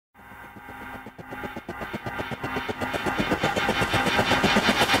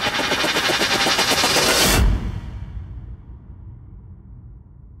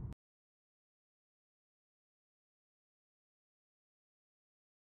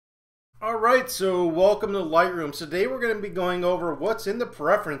Alright, so welcome to Lightroom. So today we're going to be going over what's in the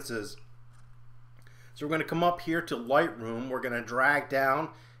preferences. So we're going to come up here to Lightroom. We're going to drag down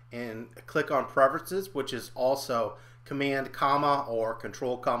and click on preferences, which is also command comma or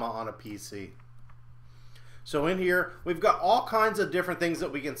control comma on a PC. So in here we've got all kinds of different things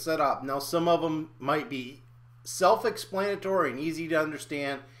that we can set up. Now some of them might be self-explanatory and easy to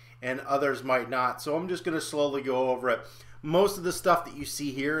understand, and others might not. So I'm just going to slowly go over it. Most of the stuff that you see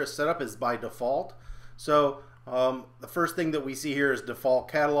here is set up as by default. So the first thing that we see here is default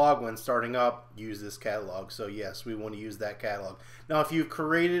catalog. When starting up, use this catalog. So yes, we want to use that catalog. Now if you've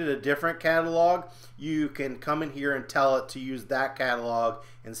created a different catalog, you can come in here and tell it to use that catalog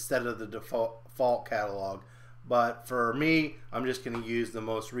instead of the default catalog. But for me, I'm just going to use the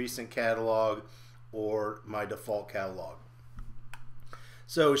most recent catalog or my default catalog.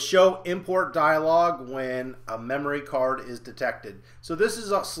 So show import dialog when a memory card is detected. So this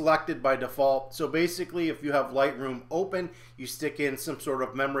is selected by default. So basically if you have Lightroom open, you stick in some sort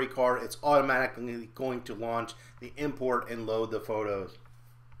of memory card, it's automatically going to launch the import and load the photos.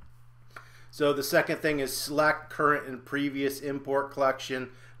 So the second thing is select current and previous import collection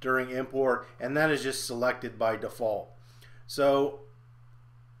during import, and that is just selected by default. So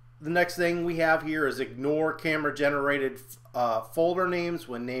the next thing we have here is ignore camera generated folder names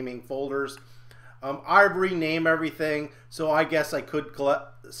when naming folders. I've renamed everything, so I guess I could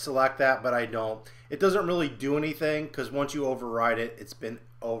select that, but I don't. It doesn't really do anything because once you override it, it's been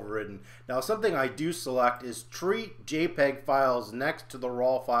overridden. Now something I do select is treat JPEG files next to the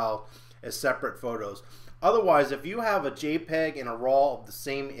RAW file as separate photos. Otherwise, if you have a JPEG and a RAW of the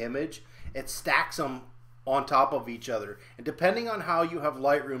same image, it stacks them on top of each other, and depending on how you have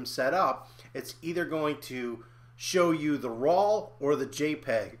Lightroom set up, it's either going to show you the RAW or the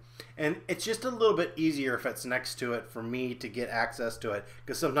JPEG, and it's just a little bit easier if it's next to it for me to get access to it,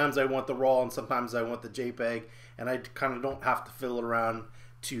 because sometimes I want the RAW and sometimes I want the JPEG, and I kind of don't have to fiddle around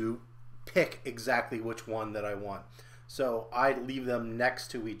to pick exactly which one that I want. So I leave them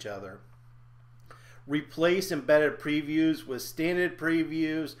next to each other. Replace embedded previews with standard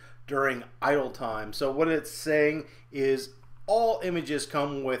previews during idle time. So what it's saying is all images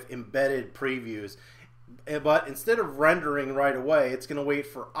come with embedded previews, but instead of rendering right away, it's going to wait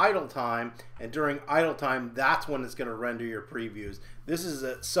for idle time, and during idle time, that's when it's going to render your previews. This is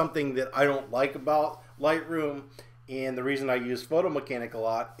something that I don't like about Lightroom, and the reason I use Photo Mechanic a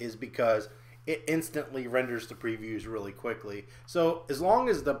lot is because it instantly renders the previews really quickly. So as long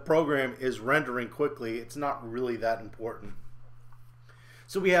as the program is rendering quickly, it's not really that important.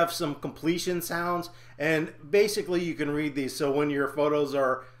 So we have some completion sounds, and basically you can read these. So when your photos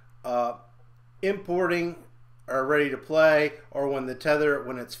are importing, are ready to play, or when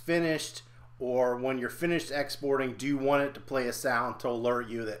it's finished, or when you're finished exporting, do you want it to play a sound to alert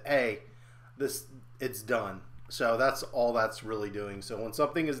you that, hey, it's done. So that's all that's really doing. So when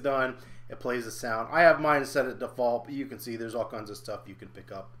something is done, it plays a sound. I have mine set at default, but you can see there's all kinds of stuff you can pick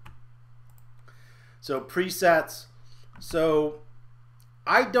up. So presets. So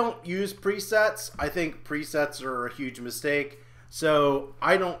I don't use presets. I think presets are a huge mistake. So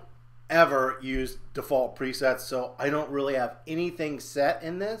I don't ever use default presets. So I don't really have anything set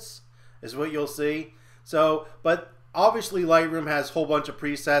in this, is what you'll see. So, but obviously Lightroom has a whole bunch of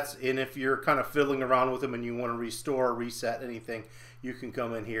presets, and if you're kind of fiddling around with them and you want to restore or reset anything, you can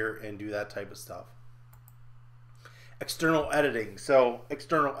come in here and do that type of stuff. External editing. So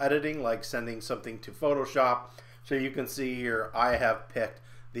external editing, like sending something to Photoshop. So you can see here I have picked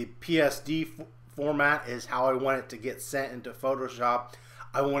the PSD format is how I want it to get sent into Photoshop.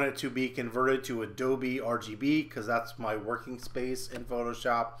 I want it to be converted to Adobe RGB because that's my working space in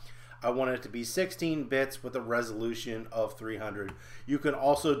Photoshop. I want it to be 16 bits with a resolution of 300. You can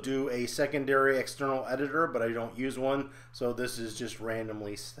also do a secondary external editor, but I don't use one, so this is just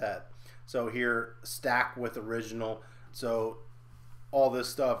randomly set. So here, stack with original. So all this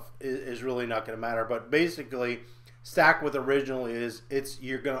stuff is really not going to matter, but basically stack with original is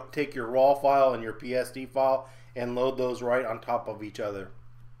you're going to take your RAW file and your PSD file and load those right on top of each other.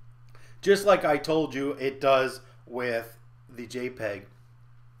 Just like I told you it does with the JPEG.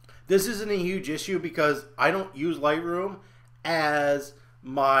 This isn't a huge issue because I don't use Lightroom as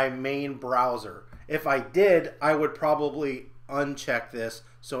my main browser. If I did, I would probably uncheck this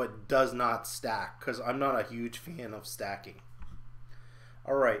so it does not stack, because I'm not a huge fan of stacking.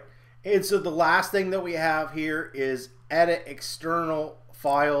 Alright, and so the last thing that we have here is edit external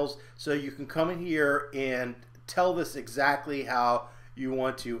files. So you can come in here and tell this exactly how you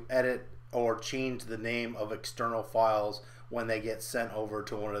want to edit or change the name of external files when they get sent over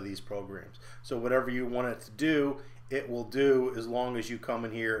to one of these programs. So whatever you want it to do it will do as long as you come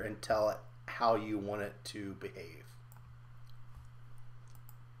in here and tell it how you want it to behave.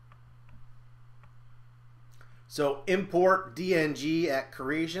 So import DNG at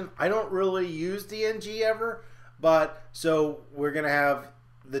creation. I don't really use DNG ever, but so we're going to have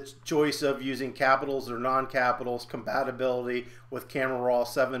the choice of using capitals or non-capitals, compatibility with Camera Raw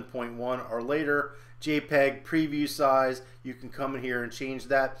 7.1 or later, JPEG preview size. You can come in here and change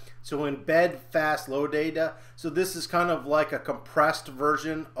that. So embed fast load data. So this is kind of like a compressed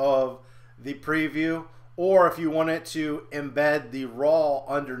version of the preview, or if you want it to embed the raw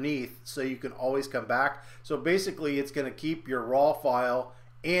underneath so you can always come back. So basically it's going to keep your raw file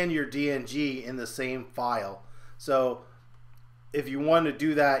and your DNG in the same file. So if you want to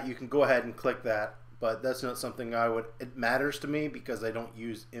do that, you can go ahead and click that, but that's not something it matters to me because I don't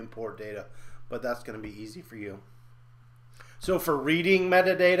use import data, but that's going to be easy for you. So for reading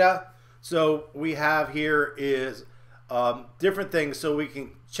metadata, so we have here is different things. So we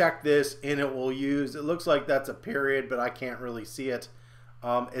can check this and it will use, it looks like that's a period, but I can't really see it,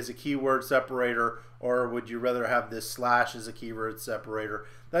 as a keyword separator, or would you rather have this slash as a keyword separator?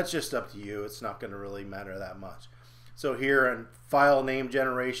 That's just up to you. It's not going to really matter that much. So here in file name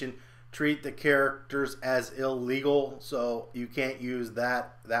generation, treat the characters as illegal. So you can't use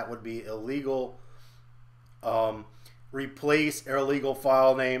that. That would be illegal. Replace illegal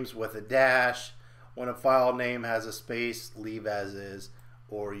file names with a dash. When a file name has a space, leave as is,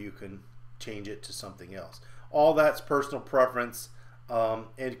 or you can change it to something else. All that's personal preference,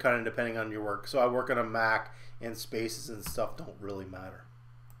 and kind of depending on your work. So I work on a Mac, and spaces and stuff don't really matter.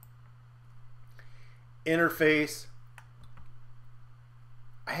 Interface.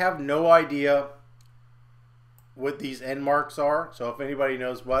 I have no idea what these end marks are. So if anybody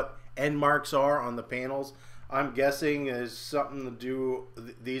knows what end marks are on the panels, I'm guessing is something to do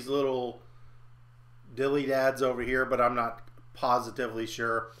these little dilly dads over here, but I'm not positively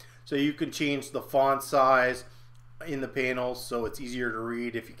sure. So you can change the font size in the panels so it's easier to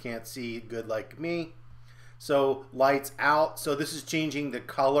read if you can't see good like me. So lights out, so this is changing the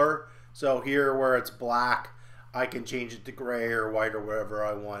color. So here where it's black, I can change it to gray or white or whatever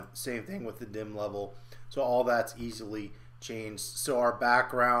I want. Same thing with the dim level. So all that's easily changed. So our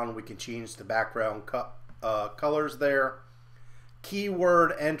background, we can change the background colors there.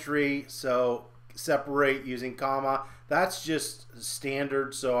 Keyword entry, so separate using comma. That's just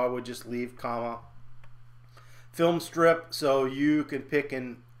standard, so I would just leave comma. Film strip, so you can pick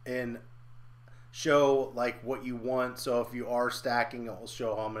and show like what you want. So if you are stacking, it will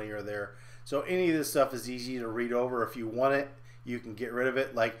show how many are there. So any of this stuff is easy to read over. If you want it, you can get rid of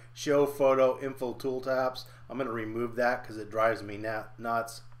it. Like show photo info tool tabs. I'm going to remove that because it drives me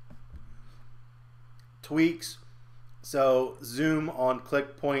nuts. Tweaks. So zoom on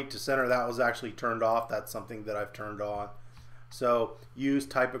click point to center. That was actually turned off. That's something that I've turned on. So use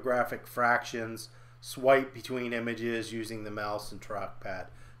typographic fractions. Swipe between images using the mouse and trackpad.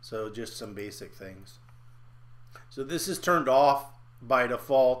 So just some basic things. So this is turned off by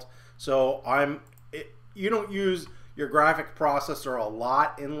default. So you don't use your graphic processor a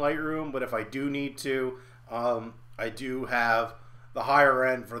lot in Lightroom, but if I do need to, I do have the higher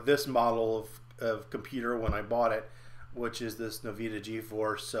end for this model of computer when I bought it, which is this Nvidia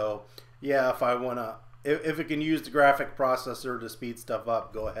GeForce. So yeah, if I wanna, if it can use the graphic processor to speed stuff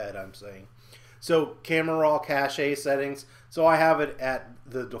up, go ahead, I'm saying. So Camera Raw cache settings. So I have it at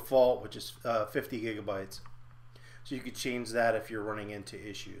the default, which is 50 gigabytes. So you could change that if you're running into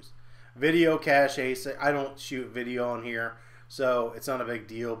issues. Video cache, I don't shoot video on here, so it's not a big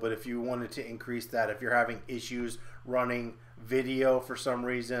deal, but if you wanted to increase that, if you're having issues running video for some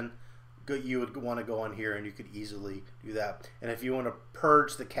reason, you would want to go on here and you could easily do that. And if you want to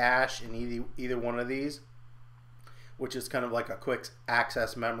purge the cache in either one of these, which is kind of like a quick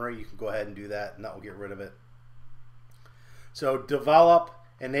access memory, you can go ahead and do that and that will get rid of it. So develop,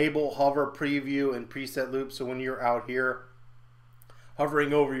 enable hover preview and preset loop. So when you're out here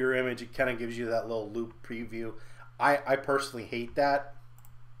hovering over your image, it kind of gives you that little loop preview. I personally hate that,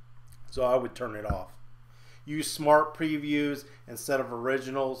 so I would turn it off. Use smart previews instead of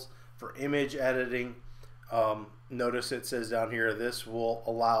originals for image editing. Notice it says down here, this will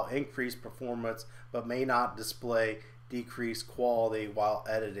allow increased performance but may not display decreased quality while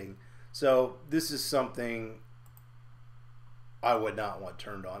editing. So this is something I would not want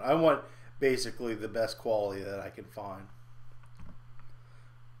turned on. I want basically the best quality that I can find.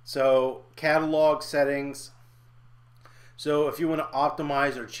 So catalog settings. So if you want to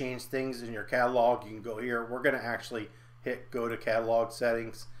optimize or change things in your catalog, you can go here. We're going to actually hit go to catalog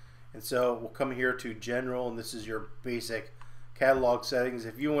settings. And so we'll come here to general, and this is your basic catalog settings.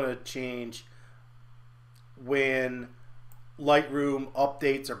 If you want to change when Lightroom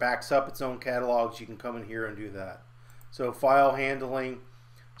updates or backs up its own catalogs, you can come in here and do that. So file handling,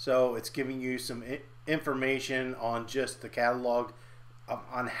 so it's giving you some information on just the catalog,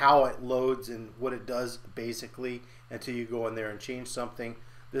 on how it loads and what it does basically until you go in there and change something.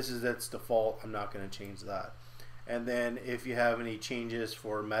 This is its default. I'm not going to change that. And then if you have any changes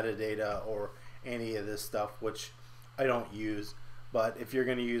for metadata or any of this stuff, which I don't use, but if you're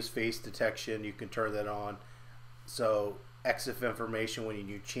going to use face detection, you can turn that on. So EXIF information, when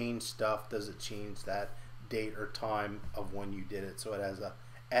you change stuff, does it change that date or time of when you did it, so it has a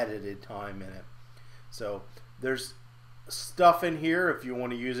edited time in it. So there's stuff in here. If you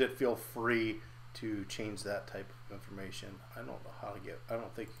want to use it, feel free to change that type of information. I don't know how to get, I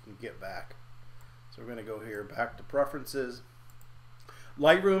don't think you can get back. So we're going to go here back to preferences,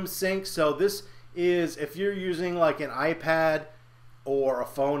 Lightroom Sync. So this is if you're using like an iPad or a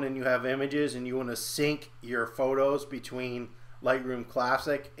phone and you have images and you want to sync your photos between Lightroom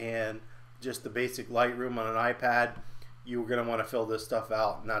Classic and just the basic Lightroom on an iPad, you're going to want to fill this stuff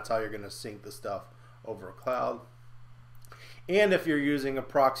out, and that's how you're going to sync the stuff over a cloud. And if you're using a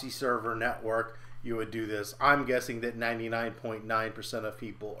proxy server network, you would do this. I'm guessing that 99.9% of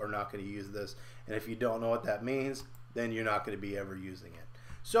people are not going to use this, and if you don't know what that means, then you're not going to be ever using it.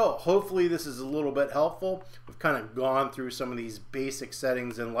 So hopefully this is a little bit helpful. We've kind of gone through some of these basic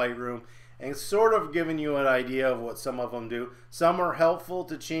settings in Lightroom and sort of given you an idea of what some of them do. Some are helpful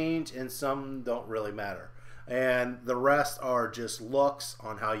to change and some don't really matter. And the rest are just looks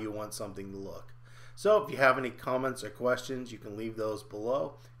on how you want something to look. So if you have any comments or questions, you can leave those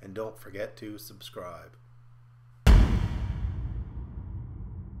below, and don't forget to subscribe.